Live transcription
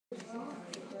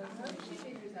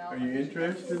Are you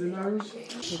interested in those?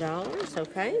 $2,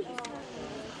 okay.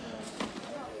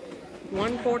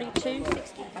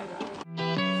 142.60.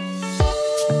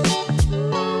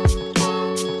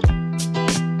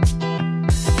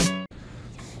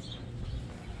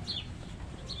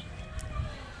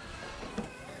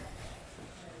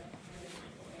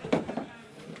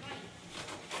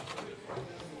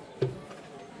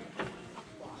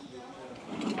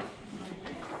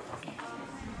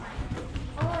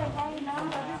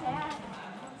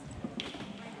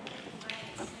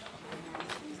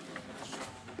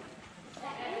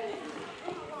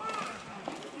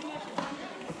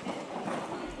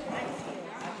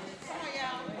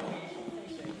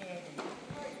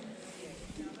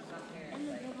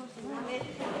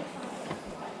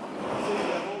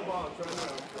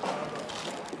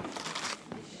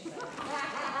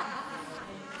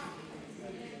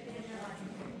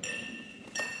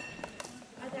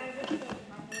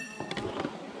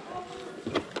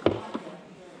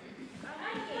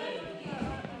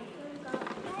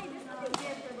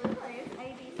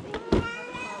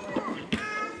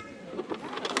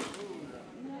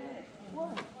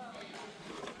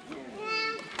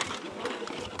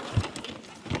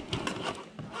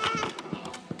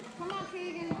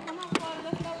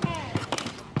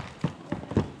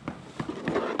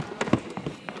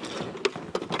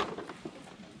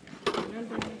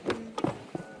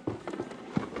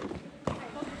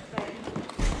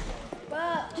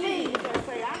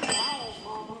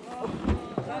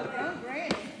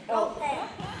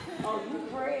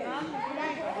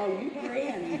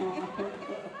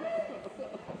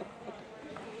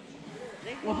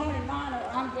 Well, honey, mine,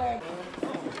 I'm glad.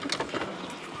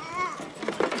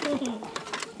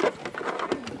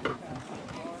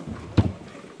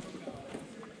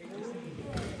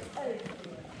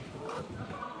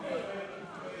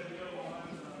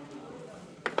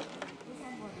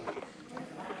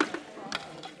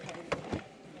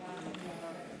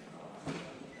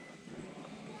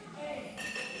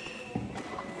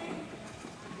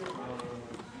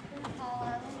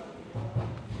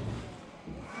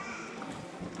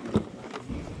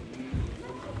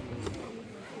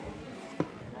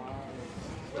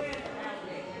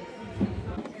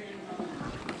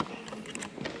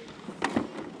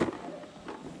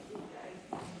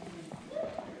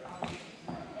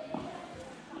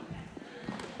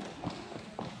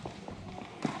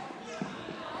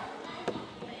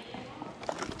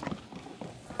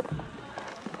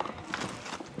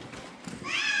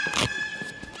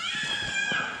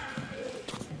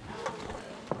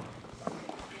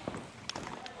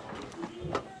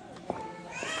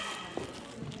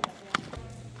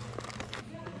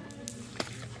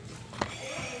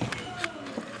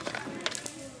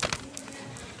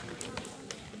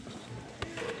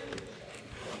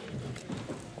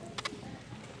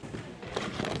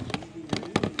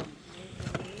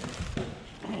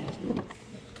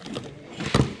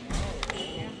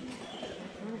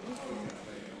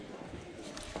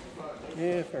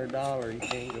 Yeah, for $1 you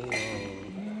can't go wrong.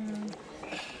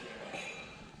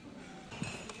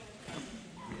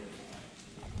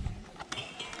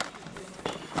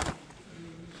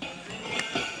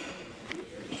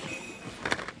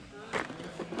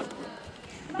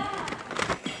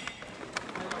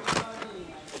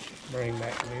 Bring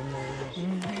back memories.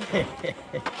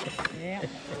 Yeah.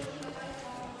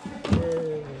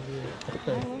 I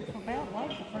look about like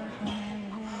the first one I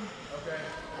ever had.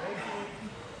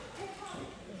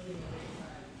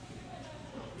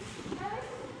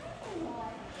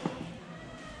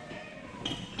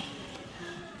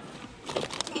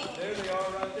 There they are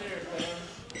right there, Sam.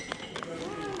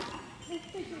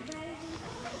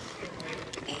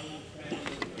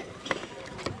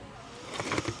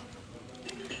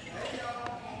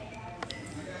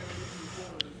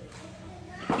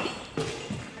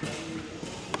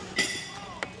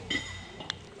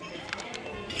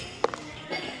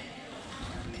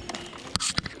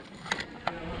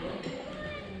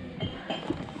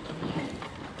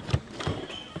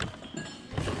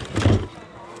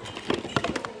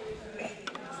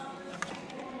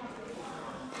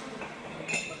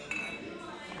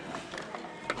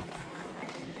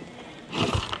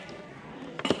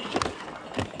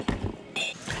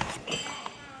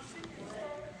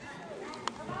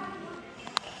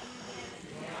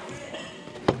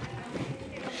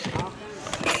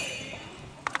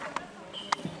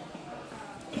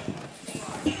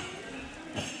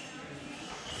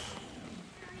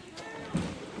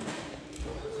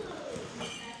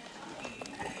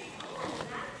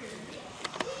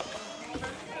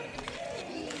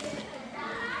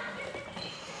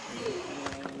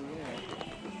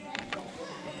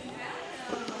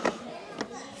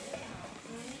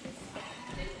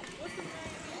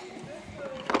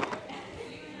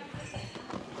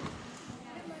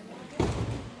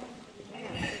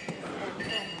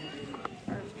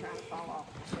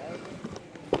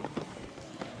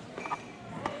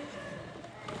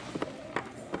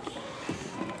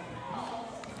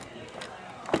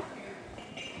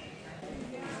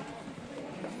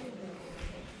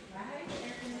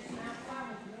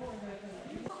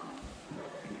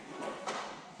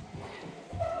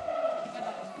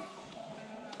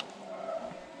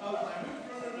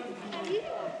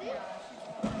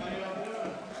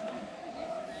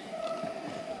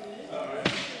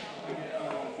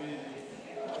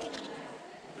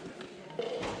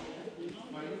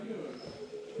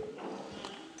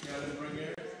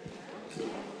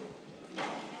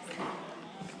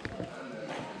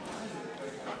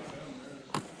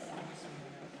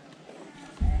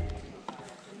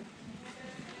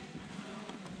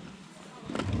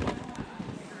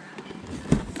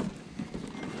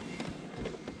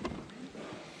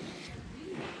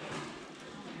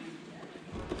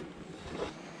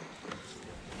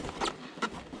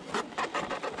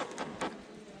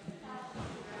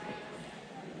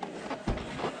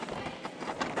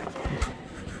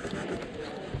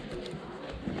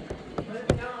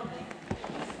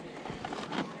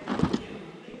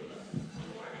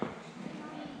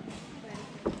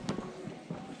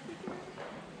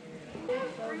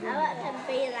 want to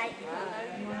be like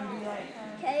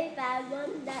okay, but I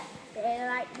want that be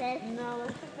like this. No,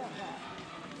 let's pick up that.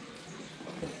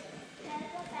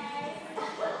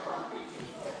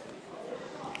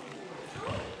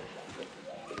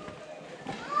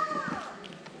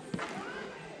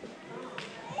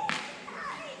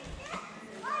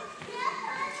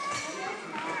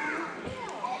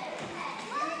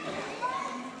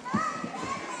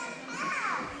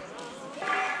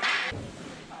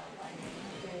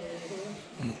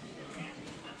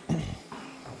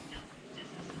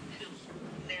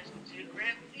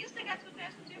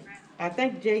 I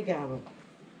think Jay got them.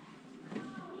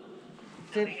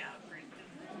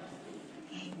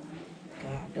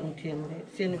 God, don't tell me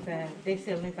that. 75. They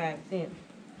 75 cents.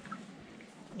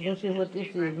 You see what this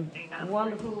is?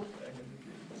 Wonderful.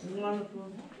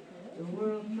 Wonderful. The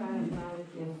world's trying knowledge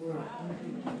in the world.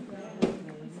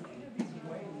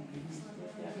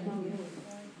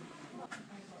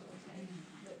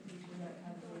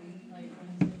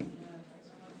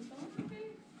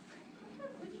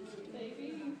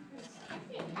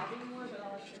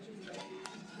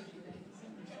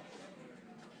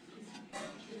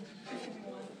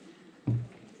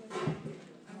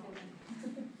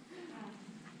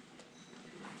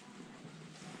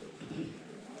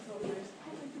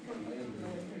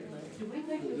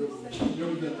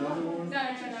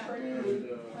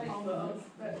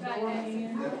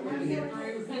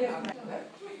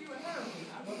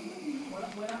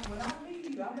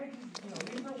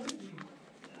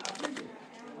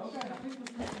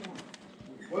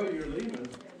 Well, you're leaving.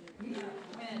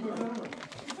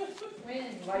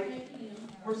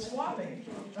 We're swapping.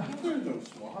 There's no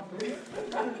swap.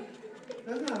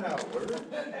 That's not how it works.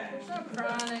 There's no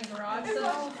crying in garage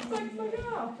sale.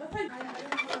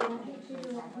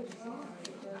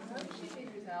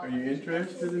 Are you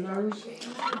interested in those?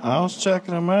 I was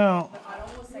checking them out.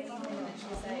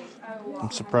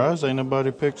 I'm surprised ain't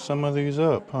nobody picked some of these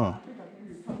up, huh?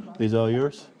 These all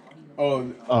yours?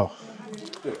 Oh,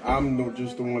 I'm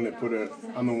just the one that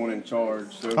I'm the one in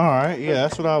charge. So. All right, yeah,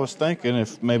 that's what I was thinking.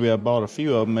 If maybe I bought a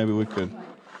few of them, maybe we could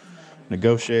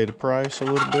negotiate a price a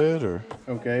little bit, or.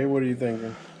 Okay, what are you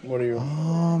thinking? What are you?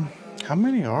 How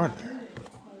many are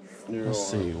there? Let's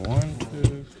see, 1,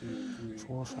 2, 3,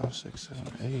 4, 5, 6, 7,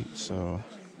 8. So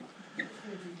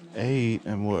 8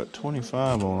 and what?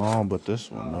 25 on all, but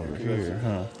this one over here,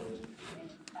 huh?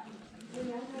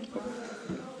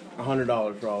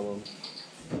 $100 for all of them.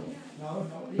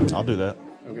 I'll do that.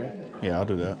 Okay. Yeah, I'll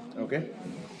do that. Okay.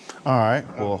 All right.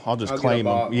 Well, I'll just claim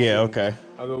them. Yeah. Okay.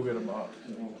 I'll go get a box.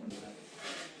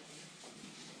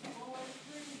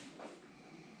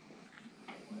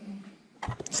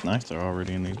 It's nice they're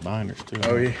already in these binders too.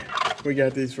 Oh yeah, we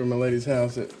got these from a lady's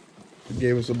house that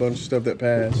gave us a bunch of stuff that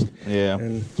passed. Yeah.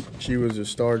 And she was a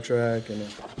Star Trek and a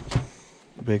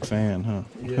big fan, huh?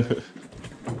 Yeah.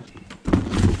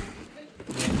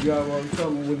 You got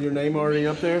something with your name already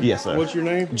up there? Yes, sir. What's your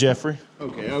name? Jeffrey.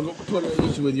 Okay, I'll go put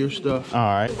this with your stuff. All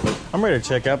right. I'm ready to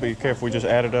check out, but you care if we just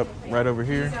add it up right over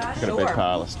here? Got a big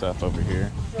pile of stuff over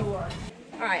here. All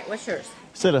right, what's yours?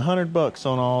 Said $100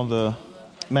 on all the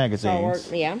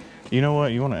magazines. Yeah. You know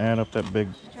what? You want to add up that big?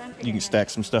 You can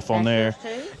stack some stuff on there.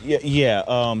 Too? Yeah.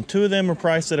 Two of them are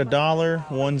priced at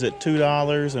 $1. One's at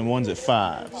 $2, and one's at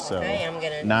 $5. So Okay, I'm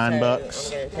gonna $9. I'm gonna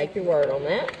take your word on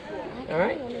that. All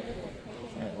right.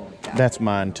 That's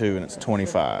mine too, and it's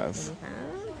 25.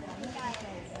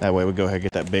 That way we go ahead and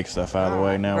get that big stuff out of the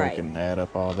way. Now Right. we can add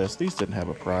up all this. These didn't have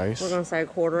a price. We're gonna say a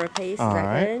quarter a piece. All Is that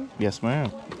right. good? Yes,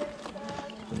 ma'am.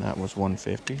 And that was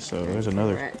 $150. So there's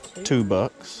another Right,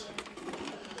 $2.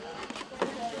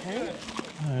 Okay.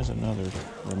 There's another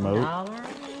remote. $1.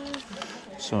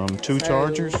 Some two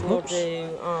chargers. We'll Whoops. do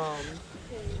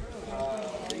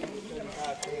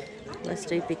let's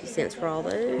do 50 cents for all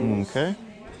those. Okay.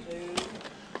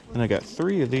 And I got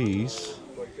 3 of these.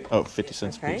 Oh, 50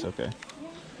 cents a Okay. piece. Okay.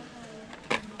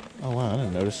 Oh wow, I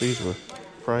didn't notice these were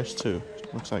priced too.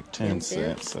 Looks like 10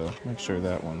 cents. So make sure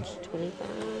that one's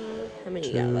 25. How many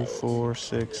you got 2, left? 4,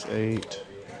 6, 8.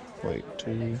 Wait,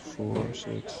 2, 4,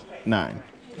 6, 9.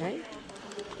 Okay.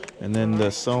 And then the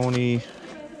Sony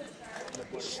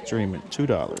streaming $2.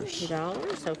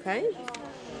 $2. Okay.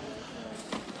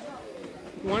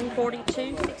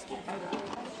 142.60.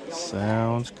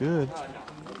 Sounds good.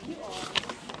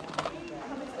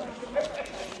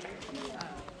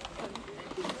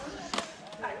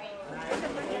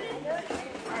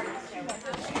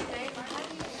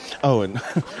 Oh, and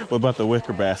what about the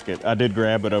wicker basket? I did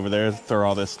grab it over there, throw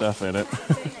all this stuff in it.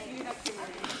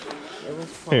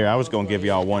 Here, I was gonna give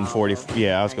y'all 140.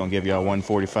 Yeah, I was gonna give y'all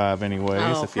 145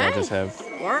 anyways. If y'all Okay. just have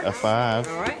Works. a 5.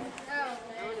 All right.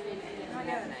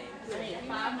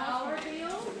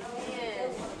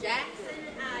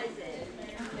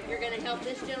 help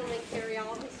this gentleman carry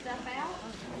all his stuff out?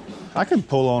 I can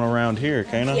pull on around here,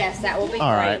 can't I? Yes, that will be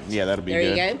All great. right. Yeah, that'll be there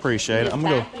good. You go. Appreciate it. I'm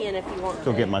gonna back in if you want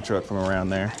go to. get my truck from around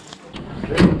there.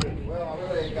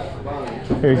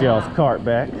 Here's y'all's cart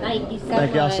back. Thank you so much.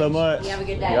 Thank y'all so much. You have a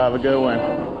good day. Y'all have a good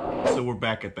one. So we're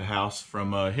back at the house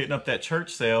from hitting up that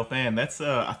church sale. Man, that's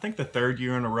I think the 3rd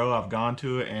year in a row I've gone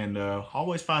to it, and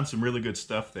always find some really good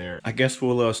stuff there. I guess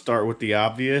we'll start with the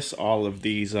obvious. All of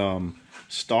these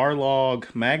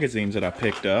Starlog magazines that I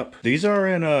picked up. These are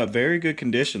in very good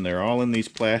condition. They're all in these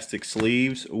plastic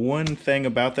sleeves. One thing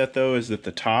about that though is that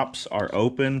the tops are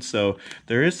open, so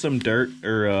there is some dirt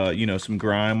or you know, some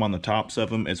grime on the tops of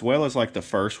them, as well as like the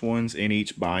first ones in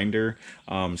each binder.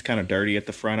 It's kind of dirty at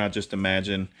the front. I just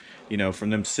imagine, you know,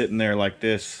 from them sitting there like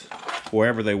this,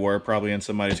 wherever they were, probably in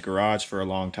somebody's garage for a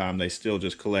long time, they still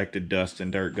just collected dust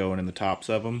and dirt going in the tops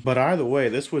of them. But either way,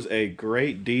 this was a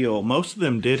great deal. Most of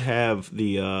them did have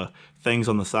the things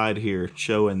on the side here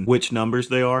showing which numbers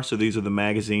they are. So these are the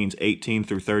magazines 18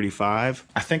 through 35.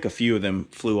 I think a few of them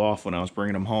flew off when I was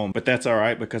bringing them home, but that's all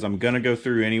right because I'm gonna go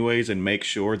through anyways and make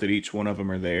sure that each one of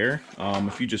them are there.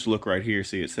 If you just look right here,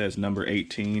 see it says number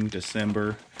 18,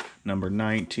 December, number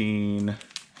 19,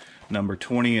 number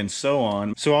 20, and so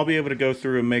on. So I'll be able to go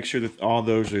through and make sure that all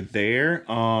those are there.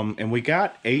 And we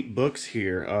got 8 books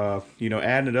here. You know,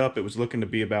 adding it up, it was looking to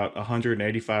be about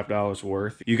 $185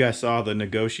 worth. You guys saw the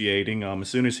negotiating. As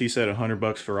soon as he said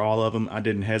 $100 for all of them, I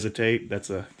didn't hesitate. That's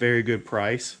a very good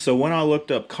price. So when I looked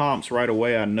up comps right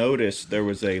away, I noticed there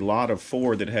was a lot of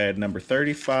 4 that had number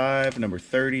 35, number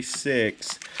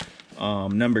 36,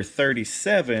 number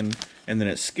 37, and then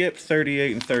it skipped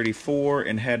 38 and 34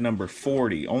 and had number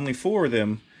 40. Only 4 of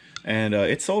them, and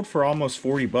it sold for almost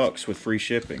 $40 with free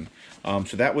shipping.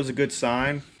 So that was a good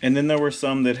sign. And then there were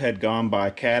some that had gone by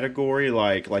category,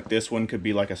 like this one could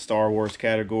be like a Star Wars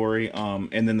category.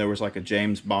 And then there was like a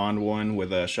James Bond one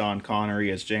with Sean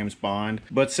Connery as James Bond.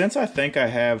 But since I think I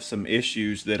have some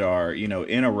issues that are, you know,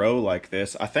 in a row like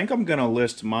this, I think I'm gonna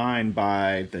list mine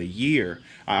by the year.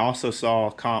 I also saw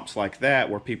comps like that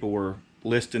where people were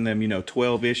listing them, you know,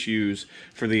 12 issues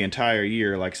for the entire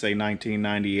year, like say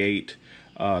 1998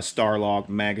 Starlog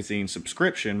magazine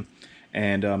subscription,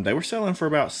 and they were selling for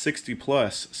about 60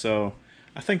 plus. So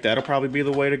I think that'll probably be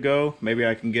the way to go. Maybe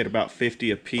I can get about 50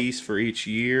 a piece for each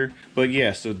year. But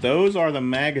yeah, so those are the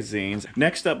magazines.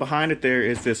 Next up behind it there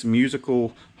is this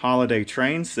musical holiday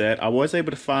train set. I was able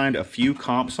to find a few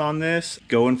comps on this,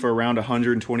 going for around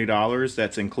 $120.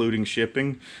 That's including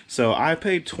shipping. So I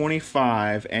paid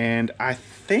 $25, and I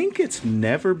think it's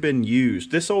never been used.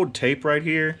 This old tape right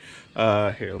here,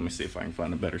 here, let me see if I can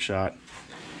find a better shot.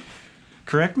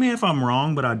 Correct me if I'm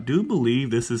wrong, but I do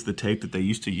believe this is the tape that they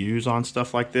used to use on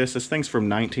stuff like this. This thing's from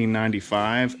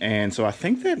 1995, and so I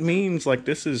think that means like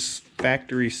this is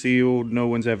factory sealed. No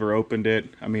one's ever opened it.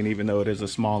 I mean, even though it is a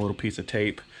small little piece of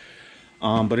tape.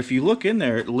 But if you look in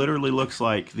there, it literally looks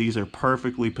like these are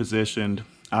perfectly positioned.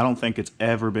 I don't think it's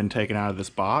ever been taken out of this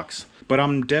box. But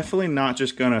I'm definitely not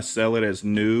just going to sell it as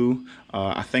new.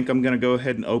 I think I'm going to go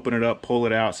ahead and open it up, pull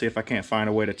it out, see if I can't find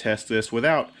a way to test this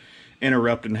without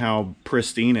interrupting how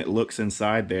pristine it looks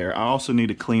inside there. I also need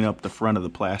to clean up the front of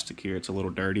the plastic here. It's a little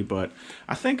dirty, but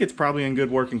I think it's probably in good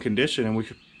working condition, and we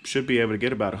should be able to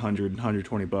get about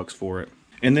 120 bucks for it.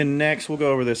 And then next we'll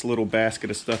go over this little basket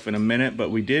of stuff in a minute,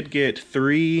 but we did get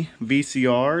 3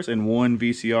 VCRs and 1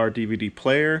 VCR DVD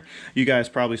player. You guys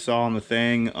probably saw on the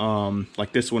thing,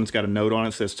 like this one's got a note on it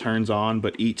that says turns on,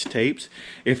 but each tapes.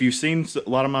 If you've seen a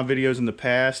lot of my videos in the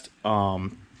past,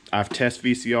 I've tested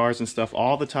VCRs and stuff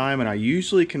all the time, and I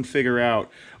usually can figure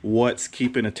out what's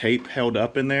keeping a tape held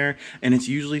up in there, and it's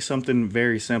usually something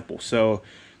very simple. So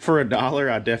for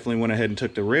 $1, I definitely went ahead and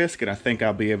took the risk, and I think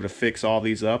I'll be able to fix all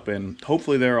these up, and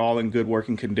hopefully they're all in good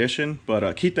working condition.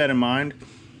 But keep that in mind,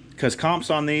 because comps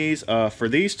on these, for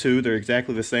these two, they're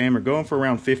exactly the same. Are going for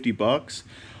around 50 bucks.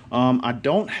 I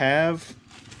don't have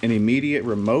an immediate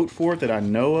remote for it that I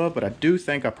know of, but I do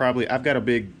think I've got a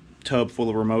big tub full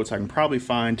of remotes. I can probably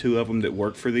find 2 of them that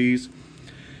work for these.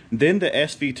 Then the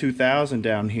SV2000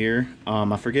 down here,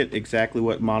 I forget exactly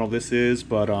what model this is,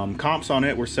 but comps on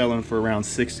it were selling for around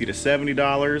 $60 to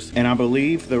 $70, and I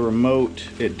believe the remote,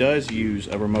 it does use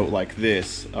a remote like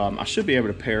this. I should be able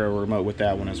to pair a remote with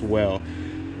that one as well.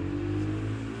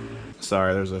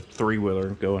 Sorry, there's a 3-wheeler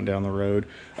going down the road.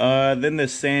 Then the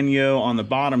Sanyo on the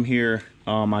bottom here,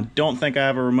 I don't think I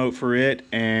have a remote for it,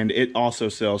 and it also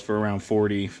sells for around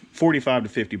 45 to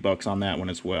 50 bucks on that one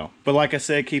as well. But like I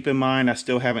said, keep in mind, I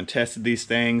still haven't tested these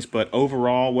things, but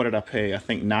overall, what did I pay? I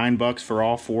think 9 bucks for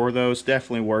all 4 of those.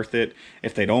 Definitely worth it.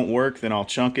 If they don't work, then I'll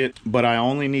chunk it, but I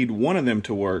only need one of them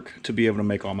to work to be able to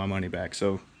make all my money back,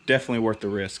 so definitely worth the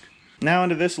risk. Now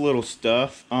into this little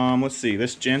stuff. Let's see,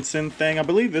 this Jensen thing. I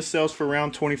believe this sells for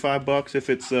around 25 bucks if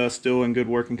it's still in good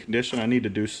working condition. I need to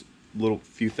do a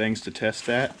few things to test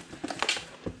that.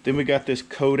 Then we got this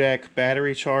Kodak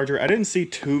battery charger. I didn't see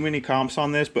too many comps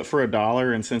on this, but for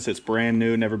 $1, and since it's brand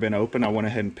new, never been opened, I went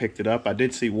ahead and picked it up. I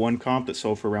did see one comp that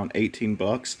sold for around 18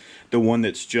 bucks. The one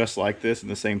that's just like this in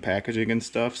the same packaging and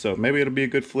stuff. So maybe it'll be a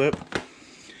good flip.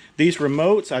 These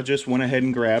remotes, I just went ahead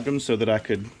and grabbed them so that I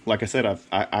could, like I said,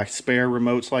 I spare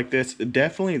remotes like this.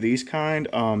 Definitely these kind,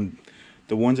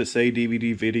 the ones that say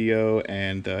DVD video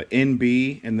and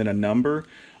NB and then a number.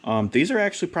 These are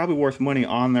actually probably worth money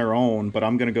on their own, but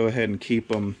I'm going to go ahead and keep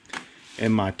them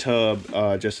in my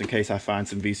tub just in case I find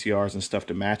some VCRs and stuff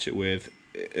to match it with.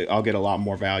 I'll get a lot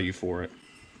more value for it.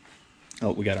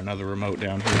 Oh, we got another remote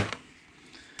down here.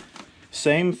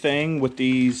 Same thing with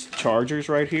these chargers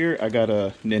right here. I got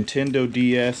a Nintendo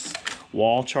DS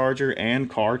wall charger and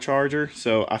car charger.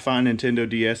 So I find Nintendo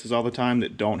DSs all the time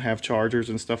that don't have chargers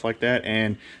and stuff like that.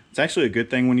 And it's actually a good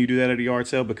thing when you do that at a yard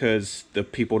sale because the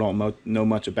people don't know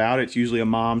much about it. It's usually a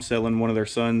mom selling one of their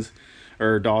sons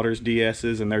or daughter's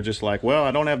DSs, and they're just like, well,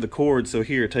 I don't have the cord, so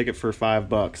here, take it for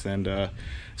 $5. And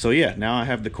so yeah, now I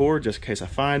have the cord just in case I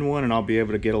find one, and I'll be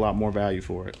able to get a lot more value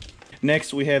for it.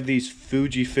 Next, we have these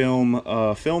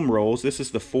Fujifilm film rolls. This is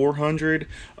the 400,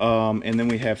 and then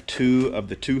we have 2 of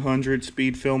the 200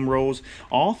 speed film rolls.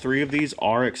 All 3 of these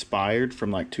are expired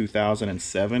from like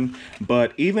 2007,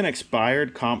 but even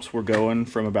expired comps were going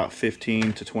from about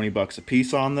 15 to 20 bucks a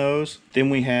piece on those. Then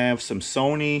we have some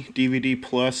Sony DVD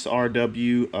Plus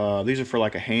RW. These are for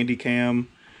like a handy cam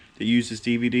that uses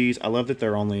DVDs. I love that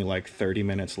they're only like 30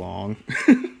 minutes long.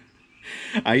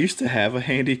 I used to have a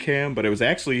handy cam, but it was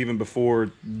actually even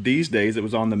before these days. It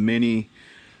was on the mini,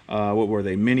 what were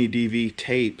they, mini DV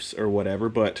tapes or whatever.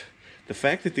 But the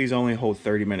fact that these only hold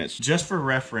 30 minutes, just for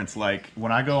reference, like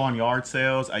when I go on yard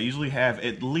sales, I usually have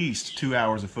at least 2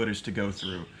 hours of footage to go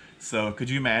through. So could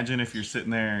you imagine if you're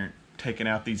sitting there taking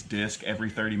out these discs every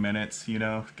 30 minutes, you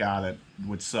know? God, that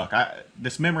would suck.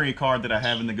 This memory card that I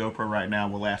have in the GoPro right now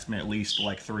will last me at least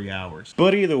like 3 hours.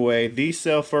 But either way, these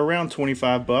sell for around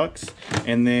 25 bucks.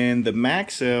 And then the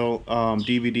Maxell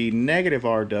DVD negative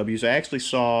RWs, I actually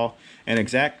saw an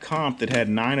exact comp that had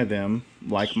 9 of them,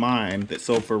 like mine, that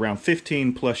sold for around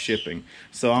 15 plus shipping.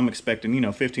 So I'm expecting, you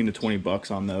know, 15 to 20 bucks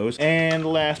on those. And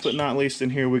last but not least in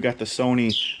here, we got the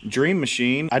Sony Dream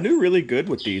Machine. I do really good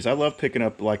with these. I love picking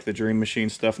up like the Dream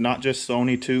Machine stuff, not just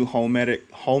Sony too.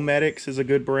 Homedics is a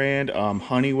good brand.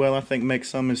 Honeywell, I think, makes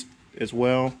some as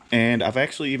well. And I've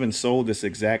actually even sold this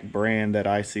exact brand, that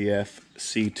ICF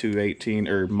C218,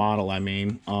 or model I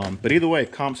mean. But either way,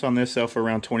 comps on this sell for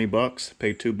around 20 bucks.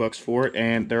 Paid $2 for it,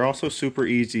 and they're also super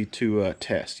easy to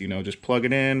test. You know, just plug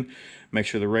it in, make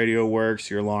sure the radio works,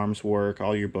 your alarms work,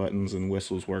 all your buttons and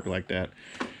whistles work like that,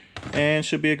 and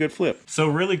should be a good flip. So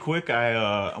really quick,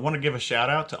 I want to give a shout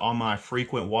out to all my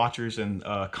frequent watchers and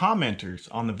commenters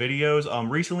on the videos.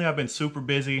 Recently I've been super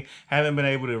busy, haven't been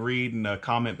able to read and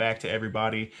comment back to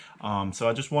everybody. So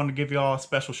I just wanted to give you all a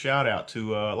special shout out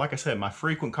to, like I said, my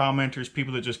frequent commenters,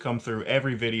 people that just come through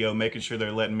every video, making sure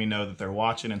they're letting me know that they're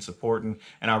watching and supporting,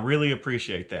 and I really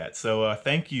appreciate that. So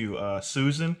thank you,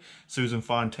 Susan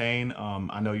Fontaine.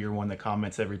 I know you're one that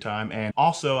comments every time, and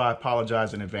also I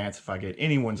apologize in advance if I get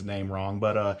anyone's name wrong,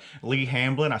 but Lee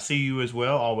Hamblin, I see you as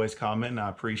well, always commenting, I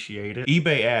appreciate it.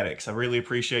 eBay Addicts, I really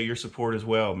appreciate your support as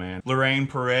well, man. Lorraine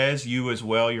Perez, you as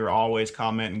well, you're always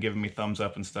commenting, giving me thumbs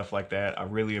up and stuff like that. I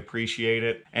really appreciate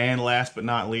it. And last but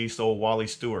not least, old Wally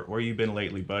Stewart, where you been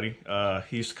lately, buddy?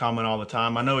 He used to comment all the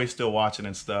time. I know he's still watching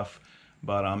and stuff,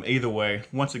 but either way,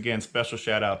 once again, special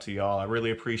shout out to y'all. I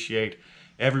really appreciate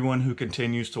everyone who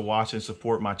continues to watch and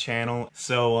support my channel.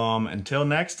 So until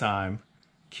next time,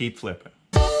 keep flipping.